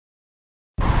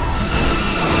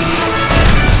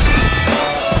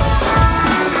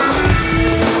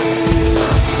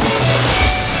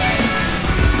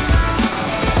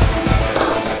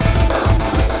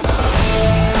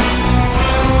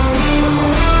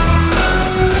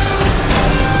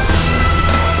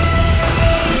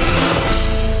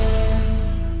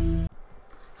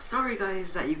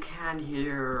you can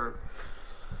hear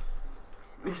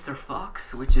Mr.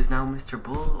 Fox, which is now Mr.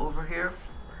 Bull over here,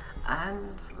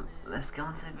 and let's get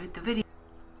on to the video.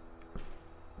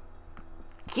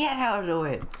 Get out of the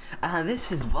way! And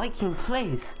this is Viking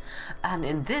Place, and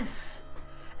in this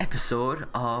episode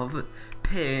of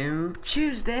Pimp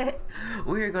Tuesday,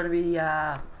 we're going to be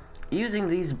using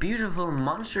these beautiful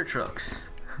monster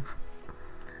trucks.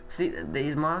 See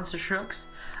these monster trucks,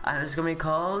 and it's going to be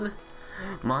called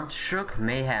Monster Truck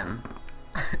Mayhem.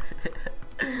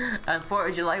 And 4th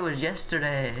of July was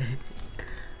yesterday.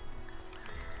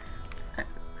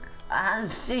 And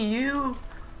see you.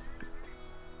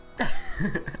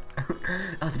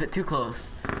 That was a bit too close.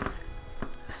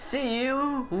 See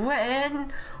you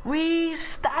when we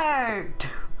start.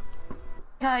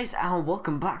 Guys, and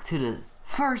welcome back to the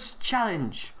first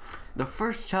challenge. The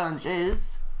first challenge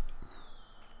is,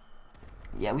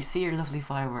 yeah, we see your lovely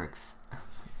fireworks.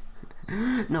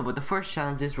 No, but the first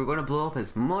challenge is we're going to blow up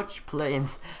as much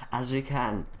planes as we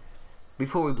can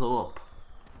before we blow up.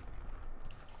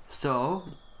 So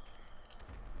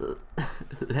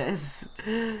let's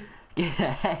get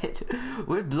ahead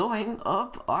with blowing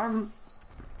up our...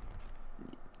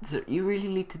 So you really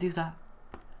need to do that?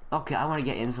 Okay, I want to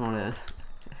get into one of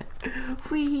this.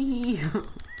 Whee!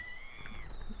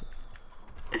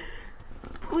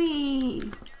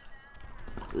 Whee!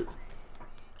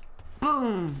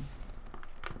 Boom!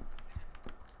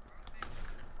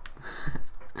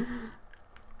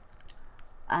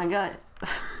 I got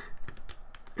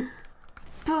it.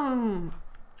 Boom!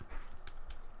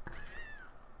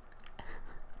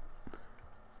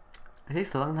 It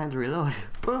takes a long time to reload.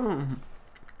 Boom!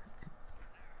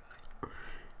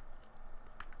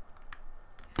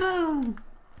 Boom!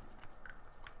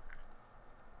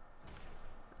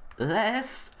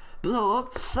 Let's blow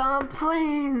up some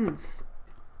planes!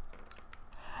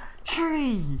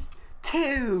 3,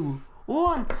 2,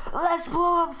 1, let's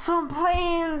blow up some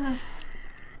planes!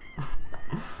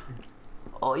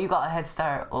 Oh, you got a head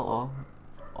start. Uh-oh.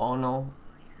 Oh no.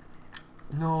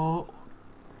 No.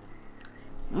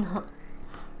 No.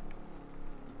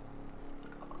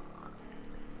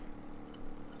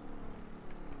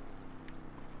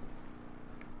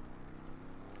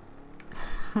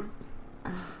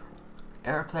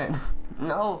 Airplane.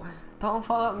 No, don't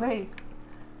follow me.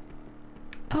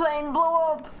 Plane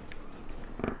blow up.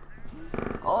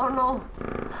 Oh no.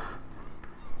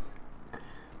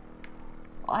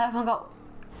 I haven't got...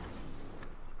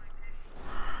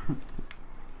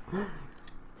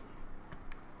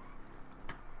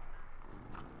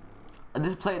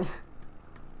 This plane...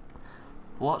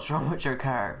 What's wrong with your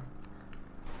car?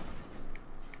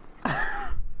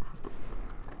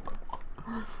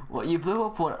 What, you blew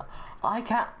up one? I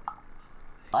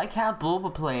can't blow up a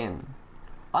plane.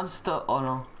 I'm stuck. Oh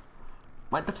no.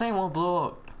 Like, the plane won't blow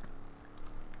up.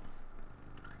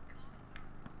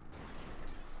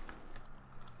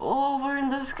 Over in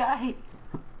the sky.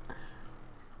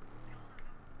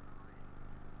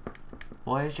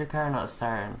 Why is your car not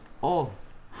starting? Oh.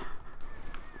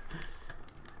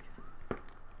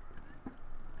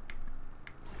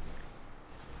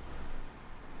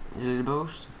 Is it a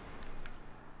boost?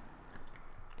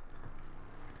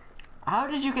 How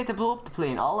did you get to blow up the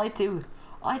plane? All I do,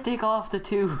 I take off the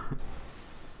 2.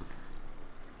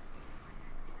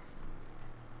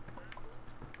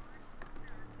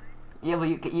 Yeah, but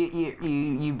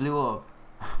you blew up.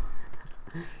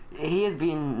 He is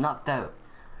being knocked out.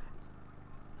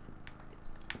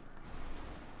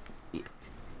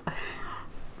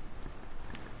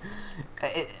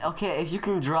 Okay, if you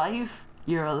can drive,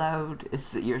 you're allowed.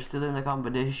 You're still in the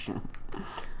competition.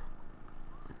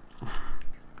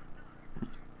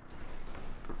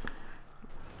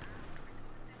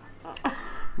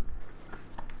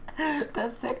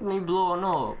 That's technically blowing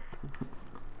up.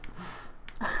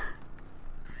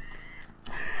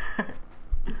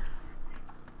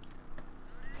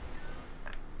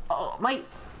 Oh my!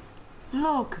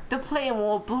 Look, the plane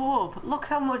won't blow up. Look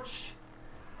how much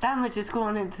damage it's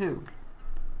going into.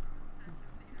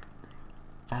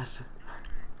 That's...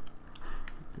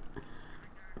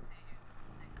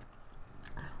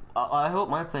 I hope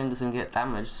my plane doesn't get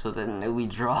damaged, so then we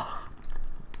draw.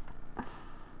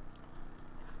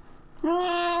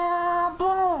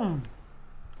 Boom!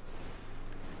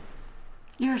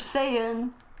 You're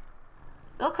saying,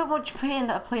 look how much pain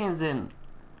that plane's in.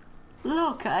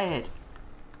 Look at it.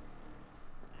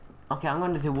 Okay, I'm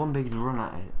going to do one big run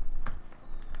at it.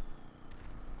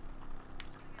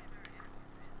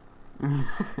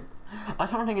 I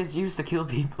don't think it's used to kill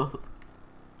people.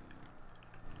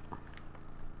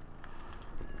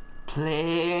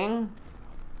 Playing.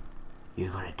 You're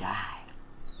gonna die.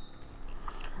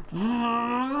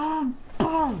 Boom!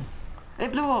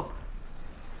 It blew up.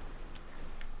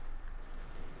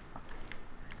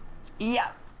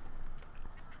 Yeah.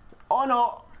 Oh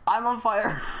no, I'm on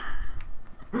fire.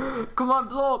 Come on,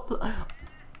 blow up.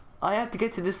 I have to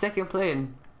get to the second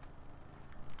plane.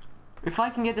 If I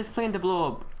can get this plane to blow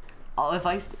up. Oh, if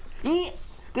I... Did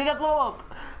it blow up?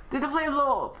 Did the plane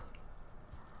blow up?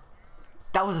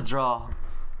 That was a draw.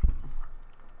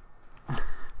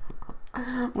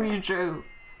 We drew.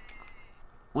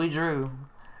 We drew.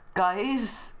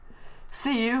 Guys,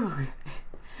 see you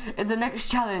in the next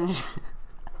challenge.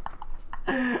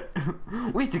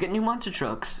 We have to get new monster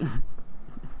trucks.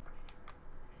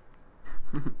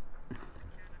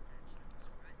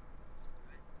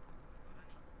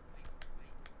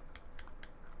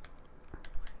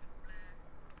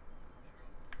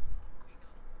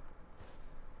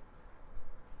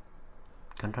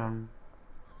 Dun dun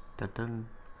dun dun.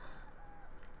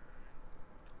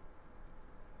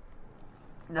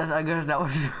 I guess that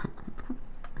was.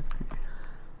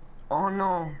 Oh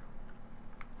no.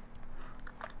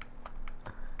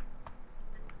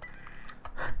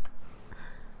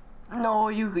 No,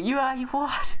 you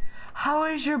what? How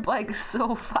is your bike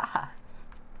so fast?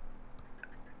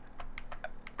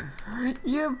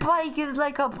 Your bike is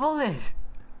like a bullet.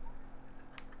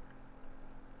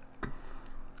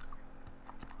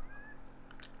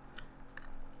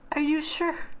 Are you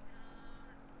sure?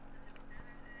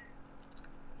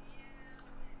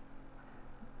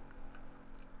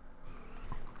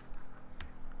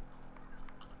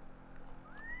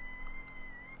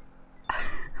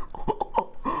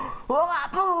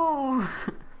 Oh,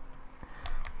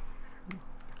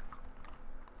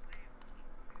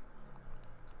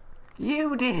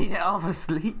 you did,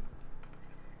 obviously.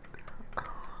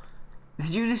 Did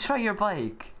you destroy your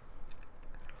bike?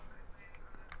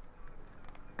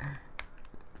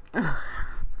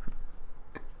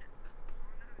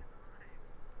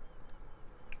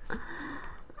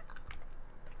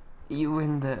 You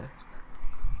in the...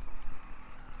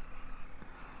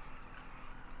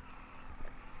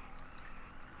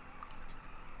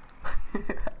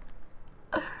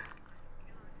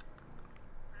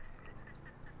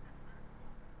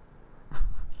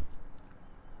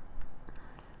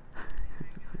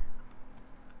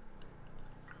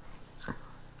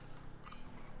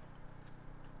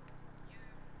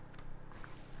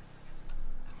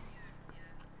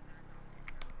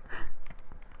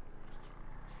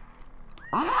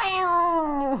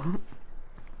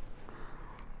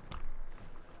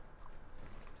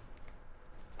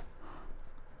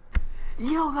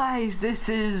 Yo guys, this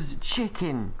is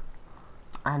Chicken,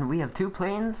 and we have 2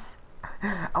 planes.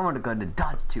 I want to go to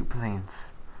dodge 2 planes,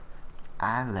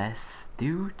 and let's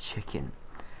do Chicken.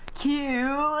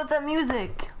 Cue the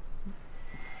music.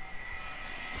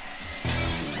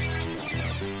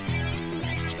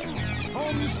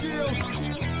 Hone your skills.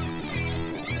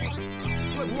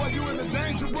 Look, boy, you in the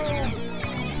danger room.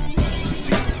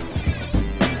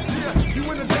 Yeah,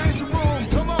 you in the danger room.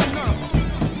 Come on now.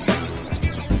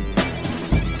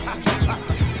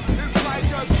 It's like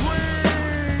a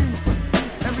dream.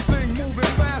 Everything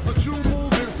moving fast, but you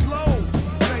moving slow.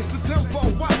 Chase the tempo,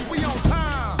 watch, we on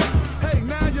time. Hey,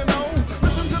 now you know.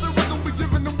 Listen to the rhythm we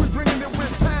giving them, we bringing it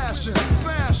with passion.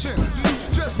 Smashing, you used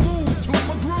to just move to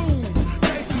my groove.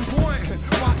 Case in point,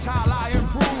 watch how I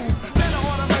improve. Then the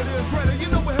automator is ready, you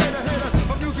know we're hater,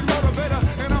 a music motivator,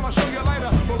 and I'ma show you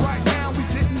later. But right now we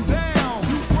getting down.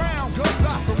 You ground, cause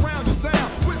I surround your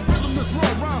sound. With rhythm that's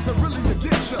raw rhymes that really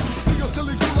get ya. Do your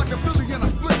silly do like a Philly and I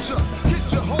split ya.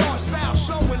 Hit your hard style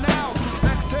showing out.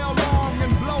 Exhale long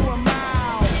and blow 'em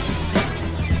out.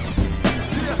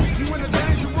 Yeah, you in the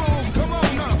danger room, come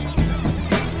on now.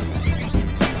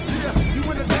 Yeah, you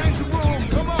in the danger room,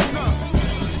 come on now.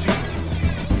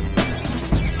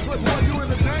 Look, boy, you in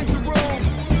the danger room.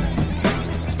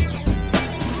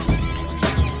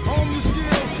 Hone your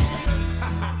skills.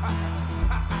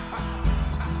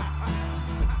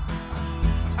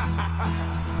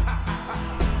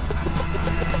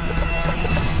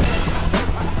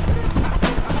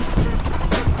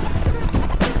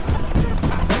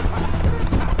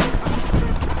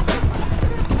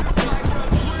 It's like a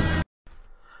dream.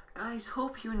 Guys,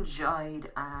 hope you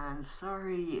enjoyed, and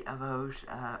sorry about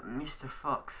Mr.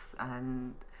 Fox,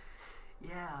 and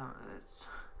yeah,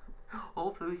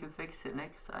 hopefully we can fix it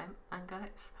next time. And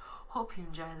guys, hope you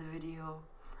enjoyed the video.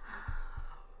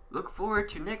 Look forward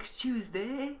to next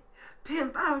Tuesday.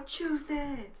 Pimp out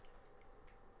Tuesday.